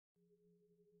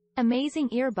Amazing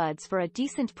earbuds for a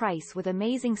decent price with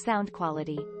amazing sound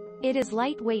quality. It is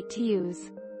lightweight to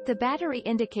use. The battery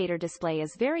indicator display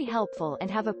is very helpful and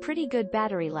have a pretty good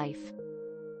battery life.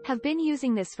 Have been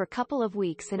using this for couple of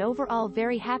weeks and overall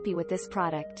very happy with this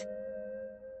product.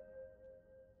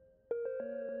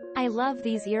 I love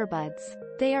these earbuds.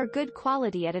 They are good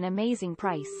quality at an amazing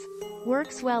price.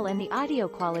 Works well and the audio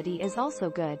quality is also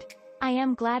good. I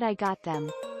am glad I got them.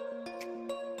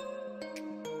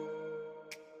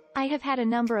 I have had a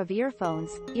number of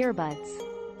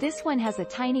earbuds. This one has a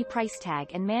tiny price tag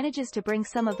and manages to bring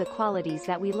some of the qualities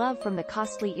that we love from the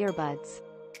costly earbuds.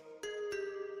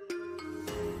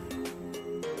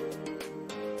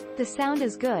 The sound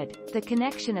is good, the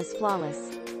connection is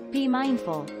flawless. Be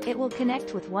mindful, it will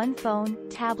connect with one phone,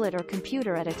 tablet or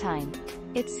computer at a time.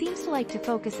 It seems to like to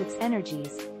focus its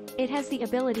energies. It has the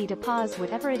ability to pause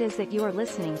whatever it is that you are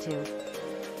listening to.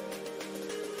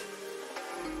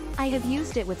 I have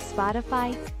used it with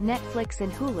Spotify, Netflix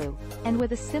and Hulu, and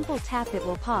with a simple tap it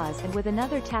will pause and with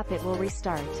another tap it will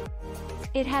restart.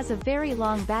 It has a very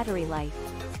long battery life.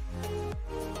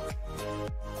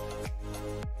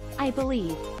 I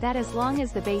believe that as long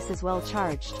as the base is well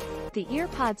charged, the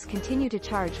earpods continue to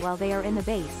charge while they are in the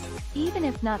base, even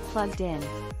if not plugged in.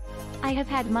 I have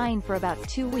had mine for about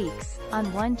 2 weeks,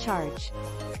 on one charge.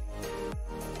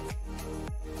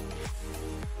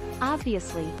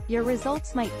 Obviously, your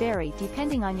results might vary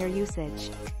depending on your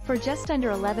usage. For just under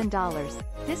 $11,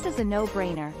 this is a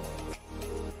no-brainer.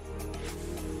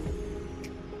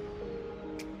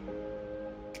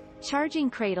 Charging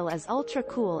cradle is ultra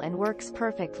cool and works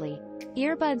perfectly.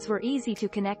 Earbuds were easy to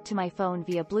connect to my phone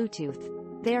via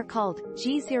Bluetooth. They are called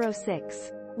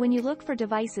G06 when you look for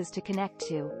devices to connect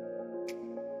to.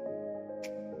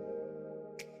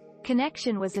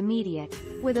 Connection was immediate.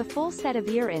 With a full set of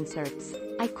ear inserts,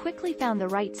 I quickly found the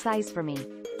right size for me,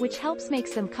 which helps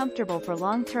makes them comfortable for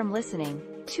long-term listening,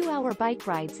 2-hour bike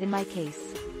rides in my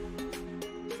case.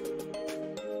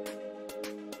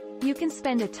 You can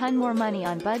spend a ton more money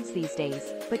on buds these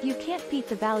days, but you can't beat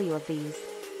the value of these.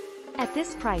 At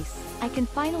this price, I can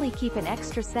finally keep an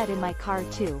extra set in my car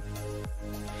too.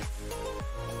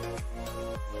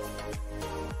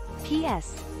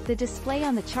 P.S. The display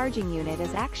on the charging unit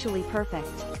is actually perfect.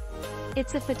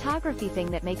 It's a photography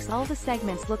thing that makes all the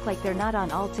segments look like they're not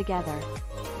on altogether.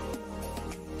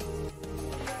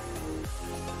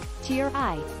 To your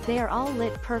eye, they are all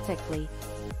lit perfectly.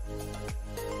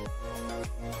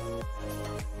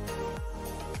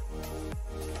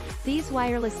 These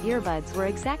wireless earbuds were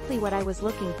exactly what I was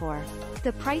looking for.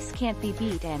 The price can't be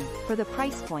beat and, for the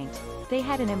price point, they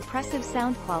had an impressive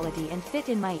sound quality and fit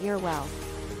in my ear well.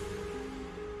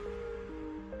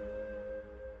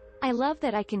 I love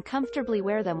that I can comfortably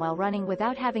wear them while running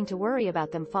without having to worry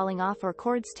about them falling off or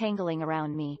cords tangling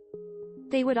around me.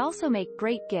 They would also make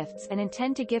great gifts and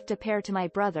intend to gift a pair to my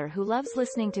brother who loves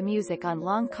listening to music on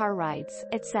long car rides,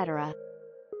 etc.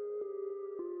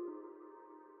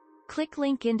 Click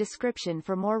link in description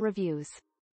for more reviews.